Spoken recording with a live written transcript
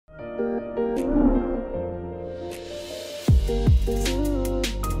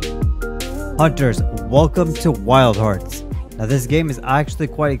Hunters, welcome to Wild Hearts. Now this game is actually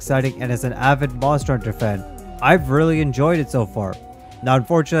quite exciting, and as an avid Monster Hunter fan, I've really enjoyed it so far. Now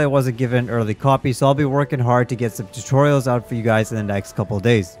unfortunately I wasn't given an early copy, so I'll be working hard to get some tutorials out for you guys in the next couple of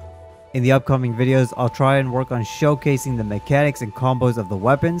days. In the upcoming videos, I'll try and work on showcasing the mechanics and combos of the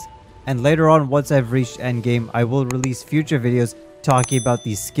weapons, and later on, once I've reached endgame, I will release future videos talking about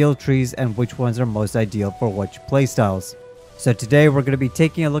these skill trees and which ones are most ideal for which playstyles. So today we're going to be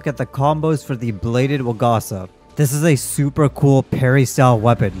taking a look at the combos for the bladed Wagasa. This is a super cool parry style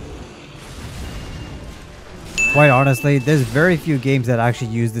weapon. Quite honestly, there's very few games that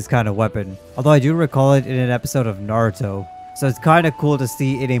actually use this kind of weapon, although I do recall it in an episode of Naruto. So it's kind of cool to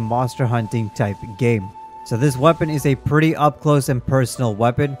see in a monster hunting type game. So this weapon is a pretty up close and personal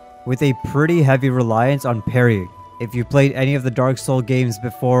weapon with a pretty heavy reliance on parrying. If you played any of the Dark Souls games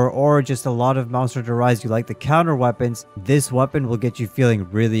before, or just a lot of Monster Hunter Rise you like the counter weapons, this weapon will get you feeling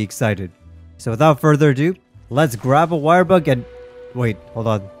really excited. So without further ado, let's grab a wire bug and... Wait, hold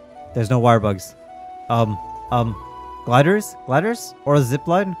on. There's no wire bugs. Gliders? Gliders? Or a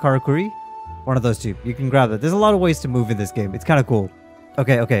zipline? Karakuri? One of those two. You can grab that. There's a lot of ways to move in this game. It's kind of cool.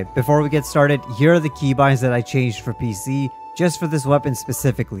 Okay. Before we get started, here are the keybinds that I changed for PC, just for this weapon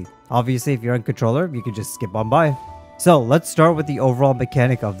specifically. Obviously, if you're on controller, you can just skip on by. So let's start with the overall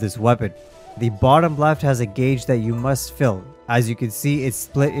mechanic of this weapon. The bottom left has a gauge that you must fill. As you can see, it's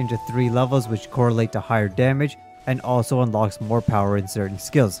split into 3 levels which correlate to higher damage and also unlocks more power in certain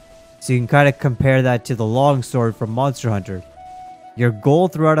skills. So you can kind of compare that to the long sword from Monster Hunter. Your goal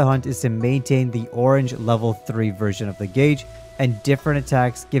throughout a hunt is to maintain the orange level 3 version of the gauge, and different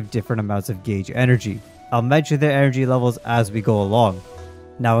attacks give different amounts of gauge energy. I'll mention their energy levels as we go along.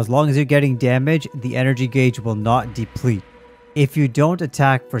 Now, as long as you're getting damage, the energy gauge will not deplete. If you don't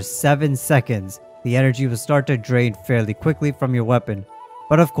attack for 7 seconds, the energy will start to drain fairly quickly from your weapon.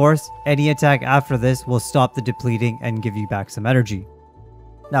 But of course, any attack after this will stop the depleting and give you back some energy.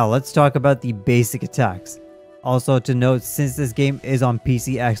 Now, let's talk about the basic attacks. Also to note, since this game is on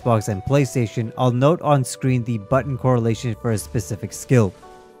PC, Xbox, and PlayStation, I'll note on screen the button correlation for a specific skill.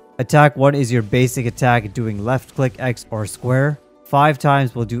 Attack 1 is your basic attack doing left click, X, or square. 5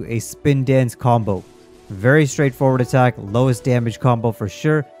 times will do a spin dance combo. Very straightforward attack, lowest damage combo for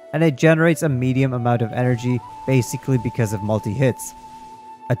sure, and it generates a medium amount of energy basically because of multi-hits.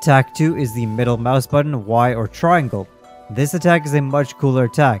 Attack 2 is the middle mouse button, Y, or triangle. This attack is a much cooler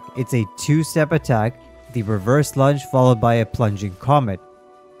attack. It's a 2-step attack, the reverse lunge followed by a plunging comet.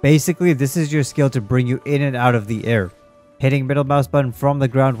 Basically, this is your skill to bring you in and out of the air. Hitting middle mouse button from the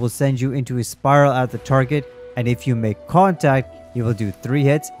ground will send you into a spiral at the target, and if you make contact, you will do 3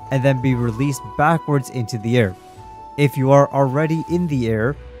 hits and then be released backwards into the air. If you are already in the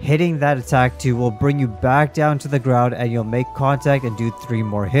air, hitting that attack 2 will bring you back down to the ground and you'll make contact and do 3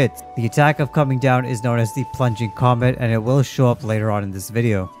 more hits. The attack of coming down is known as the plunging comet, and it will show up later on in this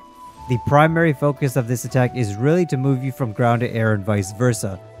video. The primary focus of this attack is really to move you from ground to air and vice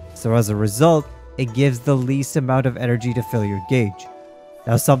versa. So as a result, it gives the least amount of energy to fill your gauge.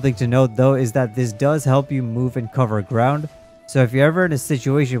 Now, something to note though is that this does help you move and cover ground. So if you're ever in a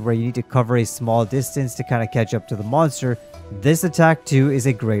situation where you need to cover a small distance to kind of catch up to the monster, this attack too is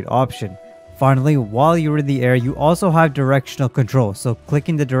a great option. Finally, while you're in the air, you also have directional control. So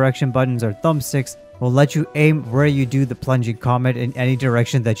clicking the direction buttons or thumbsticks will let you aim where you do the plunging comet in any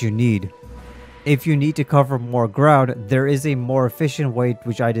direction that you need. If you need to cover more ground, there is a more efficient way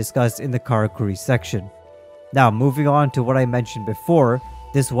which I discussed in the Karakuri section. Now, moving on to what I mentioned before,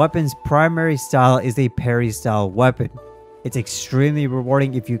 this weapon's primary style is a parry style weapon. It's extremely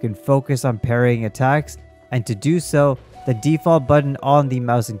rewarding if you can focus on parrying attacks, and to do so, the default button on the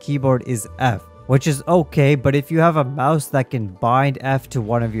mouse and keyboard is F, which is okay, but if you have a mouse that can bind F to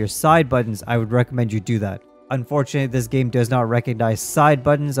one of your side buttons, I would recommend you do that. Unfortunately, this game does not recognize side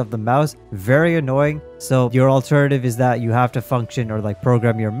buttons of the mouse, very annoying, so your alternative is that you have to function or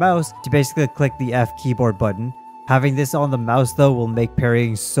program your mouse to basically click the F keyboard button. Having this on the mouse though will make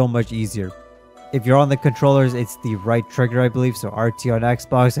parrying so much easier. If you're on the controllers, it's the right trigger I believe, so RT on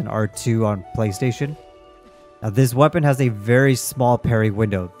Xbox and R2 on PlayStation. Now this weapon has a very small parry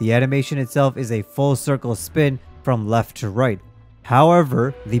window. The animation itself is a full circle spin from left to right.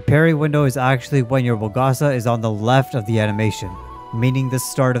 However, the parry window is actually when your Wagasa is on the left of the animation, meaning the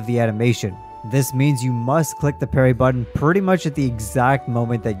start of the animation. This means you must click the parry button pretty much at the exact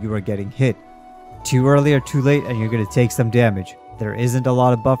moment that you are getting hit. Too early or too late and you're going to take some damage. There isn't a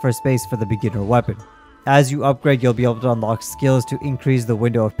lot of buffer space for the beginner weapon. As you upgrade, you'll be able to unlock skills to increase the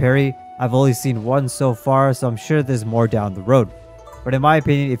window of parry. I've only seen one so far, so I'm sure there's more down the road. But in my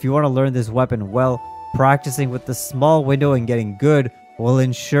opinion, if you want to learn this weapon well, practicing with the small window and getting good will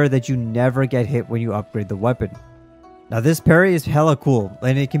ensure that you never get hit when you upgrade the weapon. Now this parry is hella cool,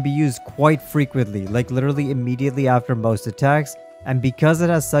 and it can be used quite frequently, like literally immediately after most attacks, and because it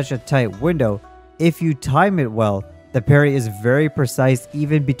has such a tight window, if you time it well, the parry is very precise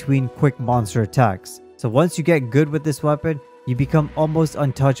even between quick monster attacks. So once you get good with this weapon, you become almost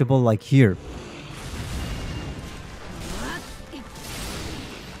untouchable like here.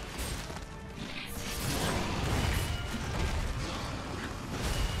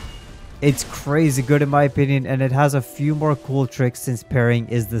 It's crazy good in my opinion, and it has a few more cool tricks since parrying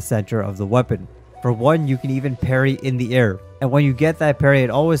is the center of the weapon. For one, you can even parry in the air, and when you get that parry,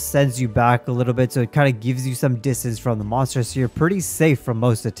 it always sends you back a little bit, so it kind of gives you some distance from the monster, so you're pretty safe from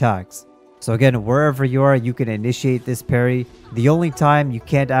most attacks. So again, wherever you are, you can initiate this parry. The only time you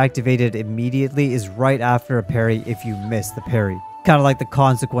can't activate it immediately is right after a parry if you miss the parry. Kind of like the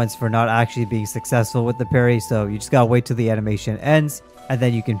consequence for not actually being successful with the parry, so you just gotta wait till the animation ends, and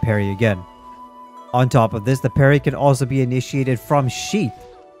then you can parry again. On top of this, the parry can also be initiated from sheath.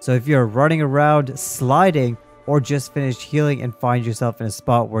 So if you're running around, sliding, or just finished healing and find yourself in a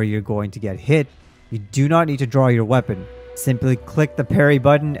spot where you're going to get hit, you do not need to draw your weapon. Simply click the parry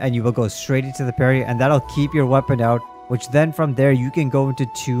button and you will go straight into the parry, and that'll keep your weapon out, which then from there you can go into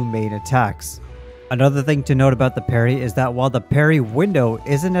 2 main attacks. Another thing to note about the parry is that while the parry window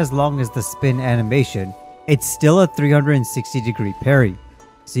isn't as long as the spin animation, it's still a 360-degree parry.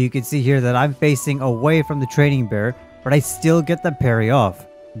 So you can see here that I'm facing away from the training bear, but I still get the parry off.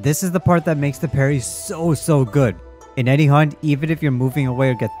 This is the part that makes the parry so good. In any hunt, even if you're moving away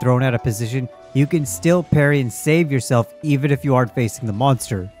or get thrown out of position, you can still parry and save yourself even if you aren't facing the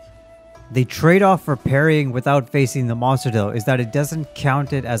monster. The trade-off for parrying without facing the monster though is that it doesn't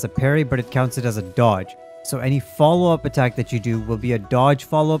count it as a parry, but it counts it as a dodge. So any follow-up attack that you do will be a dodge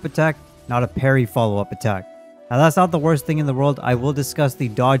follow-up attack, not a parry follow-up attack. Now that's not the worst thing in the world. I will discuss the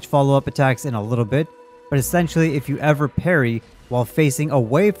dodge follow-up attacks in a little bit, but essentially if you ever parry while facing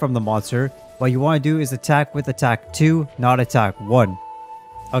away from the monster, what you want to do is attack with attack 2, not attack 1.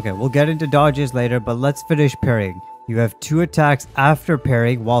 Okay, we'll get into dodges later, but let's finish parrying. You have 2 attacks after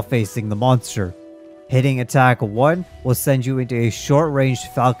parrying while facing the monster. Hitting attack 1 will send you into a short-range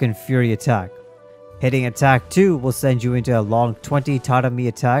Falcon Fury attack. Hitting attack 2 will send you into a long 20 Tatami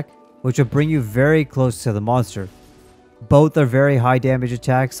attack, which will bring you very close to the monster. Both are very high damage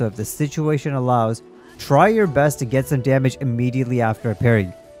attacks, so if the situation allows, try your best to get some damage immediately after a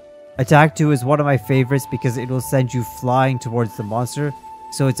parry. Attack 2 is one of my favorites because it will send you flying towards the monster,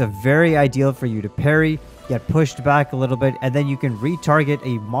 so it's a very ideal for you to parry, get pushed back a little bit, and then you can retarget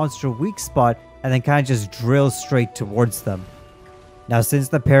a monster weak spot and then kind of just drill straight towards them. Now since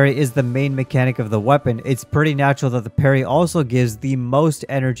the parry is the main mechanic of the weapon, it's pretty natural that the parry also gives the most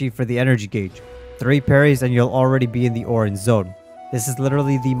energy for the energy gauge. 3 parries and you'll already be in the orange zone. This is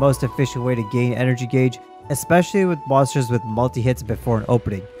literally the most efficient way to gain energy gauge, especially with monsters with multi-hits before an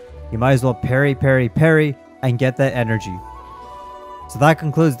opening. You might as well parry, parry, parry, and get that energy. So that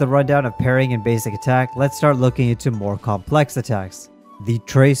concludes the rundown of parrying and basic attack. Let's start looking into more complex attacks. The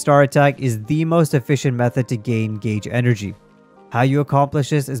Trey Star attack is the most efficient method to gain gauge energy. How you accomplish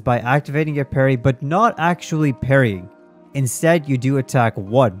this is by activating your parry but not actually parrying. Instead, you do attack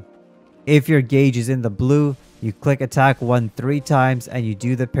 1. If your gauge is in the blue, you click attack 1 3 times and you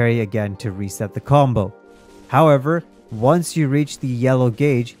do the parry again to reset the combo. However, once you reach the yellow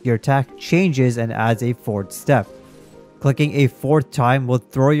gauge, your attack changes and adds a 4th step. Clicking a 4th time will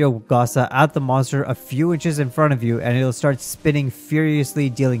throw your Wagasa at the monster a few inches in front of you and it'll start spinning furiously,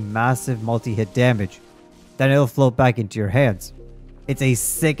 dealing massive multi-hit damage. Then it'll float back into your hands. It's a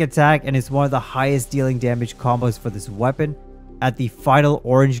sick attack and it's one of the highest dealing damage combos for this weapon. At the final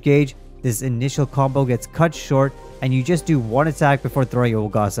orange gauge, this initial combo gets cut short and you just do 1 attack before throwing your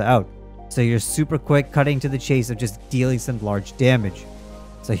Wagasa out. So you're super quick, cutting to the chase of just dealing some large damage.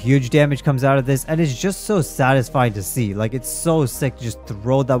 So huge damage comes out of this and it's just so satisfying to see. Like, it's so sick to just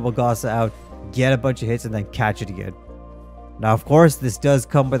throw that Wagasa out, get a bunch of hits, and then catch it again. Now of course, this does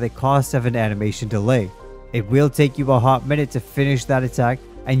come with a cost of an animation delay. It will take you a hot minute to finish that attack,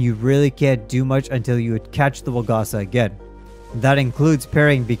 and you really can't do much until you catch the Wagasa again. That includes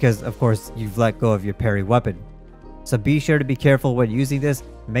parrying because of course you've let go of your parry weapon. So be sure to be careful when using this.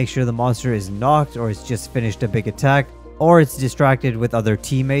 Make sure the monster is knocked or it's just finished a big attack, or it's distracted with other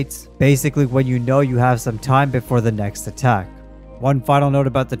teammates. Basically when you know you have some time before the next attack. One final note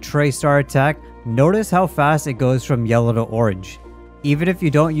about the Trey Star attack, notice how fast it goes from yellow to orange. Even if you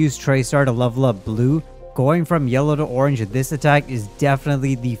don't use Trey Star to level up blue, going from yellow to orange in this attack is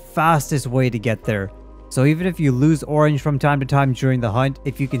definitely the fastest way to get there. So even if you lose orange from time to time during the hunt,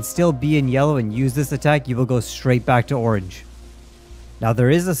 if you can still be in yellow and use this attack, you will go straight back to orange. Now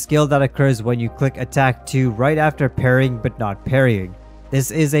there is a skill that occurs when you click attack 2 right after parrying but not parrying. This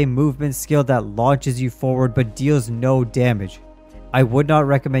is a movement skill that launches you forward but deals no damage. I would not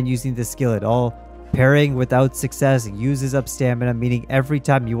recommend using this skill at all. Parrying without success uses up stamina, meaning every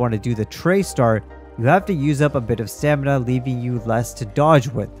time you want to do the Trey Star, you have to use up a bit of stamina, leaving you less to dodge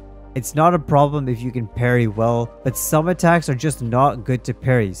with. It's not a problem if you can parry well, but some attacks are just not good to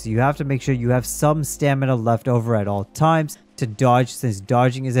parry, so you have to make sure you have some stamina left over at all times to dodge, since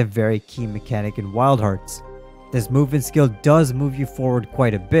dodging is a very key mechanic in Wild Hearts. This movement skill does move you forward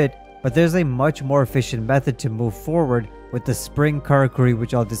quite a bit, but there's a much more efficient method to move forward with the Spring Karakuri,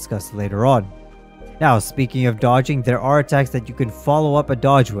 which I'll discuss later on. Now, speaking of dodging, there are attacks that you can follow up a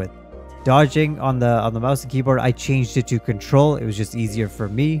dodge with. Dodging on the mouse and keyboard, I changed it to control. It was just easier for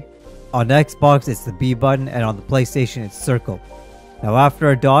me. On Xbox, it's the B button, and on the PlayStation, it's circle. Now,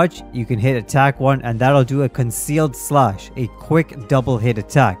 after a dodge, you can hit attack 1, and that'll do a concealed slash, a quick double hit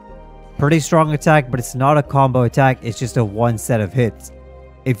attack. Pretty strong attack, but it's not a combo attack, it's just a one set of hits.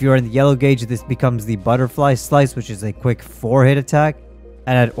 If you're in the yellow gauge, this becomes the butterfly slice, which is a quick 4-hit attack.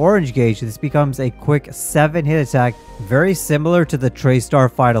 And at orange gauge, this becomes a quick 7-hit attack, very similar to the Trey Star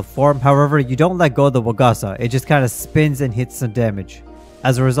final form. However, you don't let go of the Wagasa, it just kind of spins and hits some damage.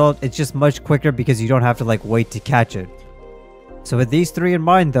 As a result, it's just much quicker because you don't have to wait to catch it. So with these 3 in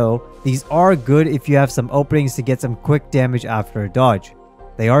mind though, these are good if you have some openings to get some quick damage after a dodge.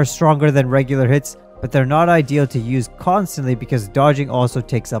 They are stronger than regular hits, but they're not ideal to use constantly because dodging also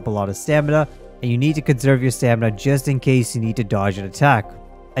takes up a lot of stamina, and you need to conserve your stamina just in case you need to dodge an attack.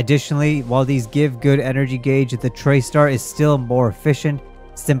 Additionally, while these give good energy gauge, the Trey Star is still more efficient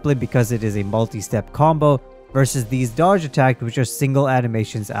simply because it is a multi-step combo versus these dodge attacks, which are single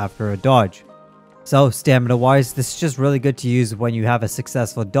animations after a dodge. So stamina wise, this is just really good to use when you have a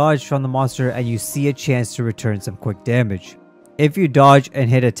successful dodge from the monster and you see a chance to return some quick damage. If you dodge and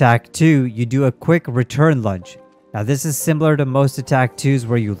hit attack 2, you do a quick return lunge. Now this is similar to most attack 2s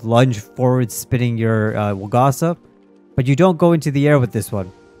where you lunge forward spinning your Wagasa, but you don't go into the air with this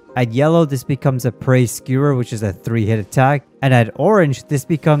one. At yellow, this becomes a Parry skewer, which is a 3-hit attack, and at orange, this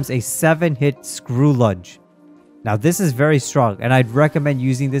becomes a 7-hit screw lunge. Now this is very strong, and I'd recommend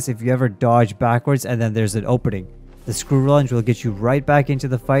using this if you ever dodge backwards and then there's an opening. The screw lunge will get you right back into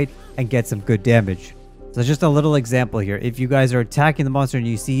the fight and get some good damage. So just a little example here. If you guys are attacking the monster and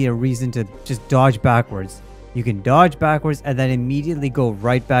you see a reason to just dodge backwards, you can dodge backwards and then immediately go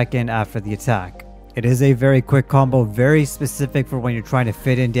right back in after the attack. It is a very quick combo, very specific for when you're trying to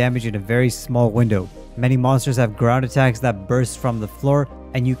fit in damage in a very small window. Many monsters have ground attacks that burst from the floor,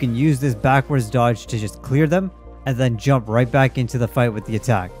 and you can use this backwards dodge to just clear them and then jump right back into the fight with the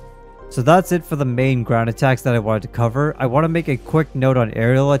attack. So that's it for the main ground attacks that I wanted to cover. I want to make a quick note on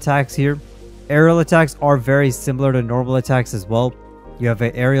aerial attacks here. Aerial attacks are very similar to normal attacks as well. You have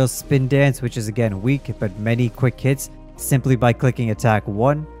an aerial spin dance, which is again weak but many quick hits simply by clicking attack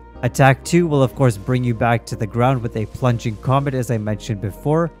 1. Attack 2 will of course bring you back to the ground with a plunging combat, as I mentioned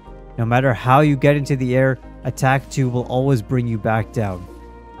before. No matter how you get into the air, attack 2 will always bring you back down.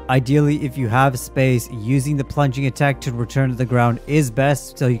 Ideally, if you have space, using the plunging attack to return to the ground is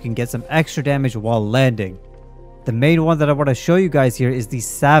best so you can get some extra damage while landing. The main one that I want to show you guys here is the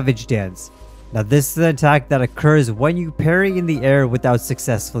Savage Dance. Now this is an attack that occurs when you parry in the air without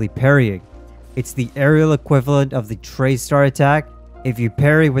successfully parrying. It's the aerial equivalent of the Trey Star attack. If you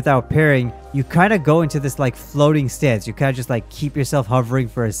parry without parrying, you kind of go into this floating stance. You kind of just keep yourself hovering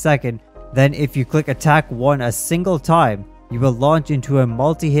for a second. Then if you click attack 1 a single time, you will launch into a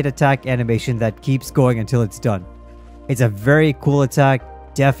multi-hit attack animation that keeps going until it's done. It's a very cool attack,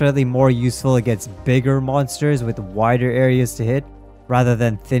 definitely more useful against bigger monsters with wider areas to hit rather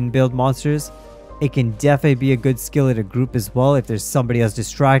than thin build monsters. It can definitely be a good skill in a group as well. If there's somebody else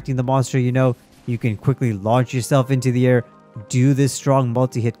distracting the monster, you can quickly launch yourself into the air, do this strong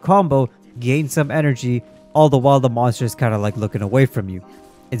multi-hit combo, gain some energy, all the while the monster is kind of looking away from you.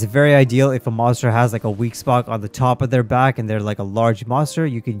 It's very ideal if a monster has a weak spot on the top of their back and they're a large monster.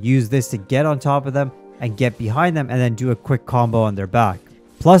 You can use this to get on top of them and get behind them and then do a quick combo on their back.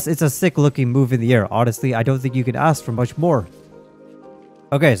 Plus, it's a sick looking move in the air. Honestly, I don't think you can ask for much more.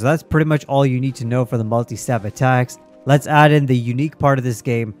 Okay, so that's pretty much all you need to know for the multi-step attacks. Let's add in the unique part of this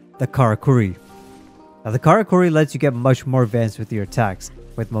game, the Karakuri. Now the Karakuri lets you get much more advanced with your attacks,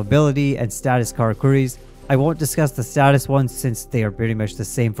 with mobility and status Karakuris. I won't discuss the status ones since they are pretty much the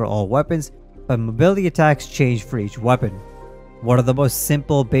same for all weapons, but mobility attacks change for each weapon. One of the most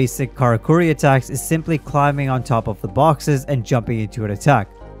simple basic Karakuri attacks is simply climbing on top of the boxes and jumping into an attack.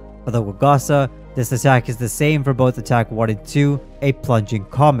 For the Wagasa, this attack is the same for both attack 1 and 2, a plunging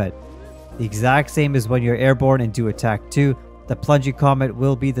comet. The exact same as when you're airborne and do attack 2, The plunging comment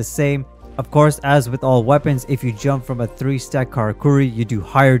will be the same. Of course, as with all weapons, if you jump from a 3-stack Karakuri, you do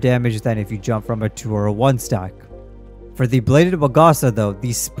higher damage than if you jump from a 2 or a 1-stack. For the bladed Wagasa though,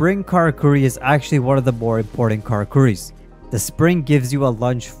 the spring Karakuri is actually one of the more important Karakuris. The spring gives you a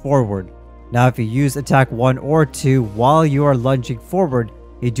lunge forward. Now if you use attack 1 or 2 while you are lunging forward,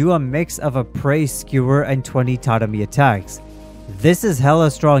 you do a mix of a Parry, Skewer, and 20 Tatami attacks. This is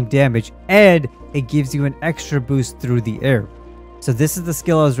hella strong damage and it gives you an extra boost through the air. So this is the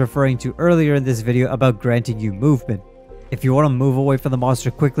skill I was referring to earlier in this video about granting you movement. If you want to move away from the monster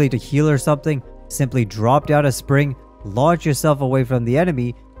quickly to heal or something, simply drop down a spring, launch yourself away from the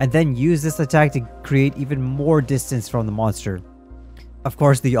enemy, and then use this attack to create even more distance from the monster. Of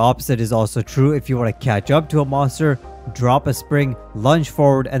course, the opposite is also true. If you want to catch up to a monster, drop a spring, lunge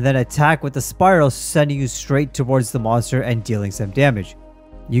forward, and then attack with the spiral, sending you straight towards the monster and dealing some damage.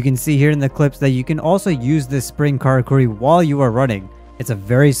 You can see here in the clips that you can also use this spring Karakuri while you are running. It's a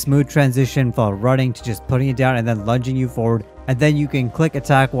very smooth transition from running to just putting it down and then lunging you forward, and then you can click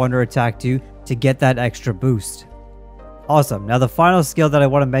attack 1 or attack 2 to get that extra boost. Awesome. Now the final skill that I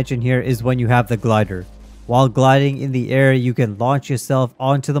want to mention here is when you have the glider. While gliding in the air, you can launch yourself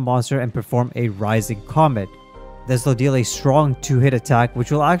onto the monster and perform a rising comet. This will deal a strong 2-hit attack,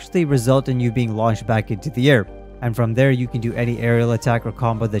 which will actually result in you being launched back into the air. And from there, you can do any aerial attack or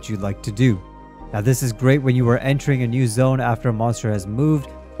combo that you'd like to do. Now this is great when you are entering a new zone after a monster has moved,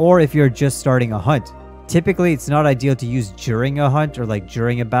 or if you're just starting a hunt. Typically, it's not ideal to use during a hunt or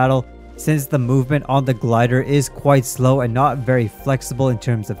during a battle, since the movement on the glider is quite slow and not very flexible in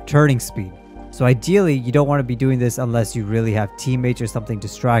terms of turning speed. So ideally, you don't want to be doing this unless you really have teammates or something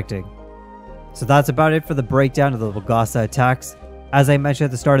distracting. So that's about it for the breakdown of the Wagasa attacks. As I mentioned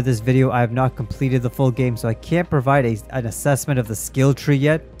at the start of this video, I have not completed the full game, so I can't provide an assessment of the skill tree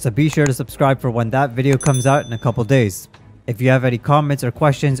yet. So be sure to subscribe for when that video comes out in a couple days. If you have any comments or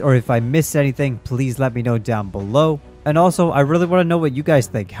questions, or if I missed anything, please let me know down below. And also, I really want to know what you guys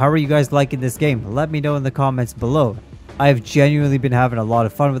think. How are you guys liking this game? Let me know in the comments below. I have genuinely been having a lot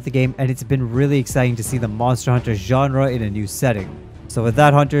of fun with the game, and it's been really exciting to see the Monster Hunter genre in a new setting. So with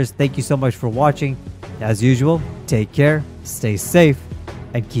that, hunters, thank you so much for watching. As usual, take care, stay safe,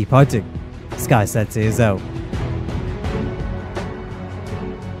 and keep hunting. Sky Sensei is out.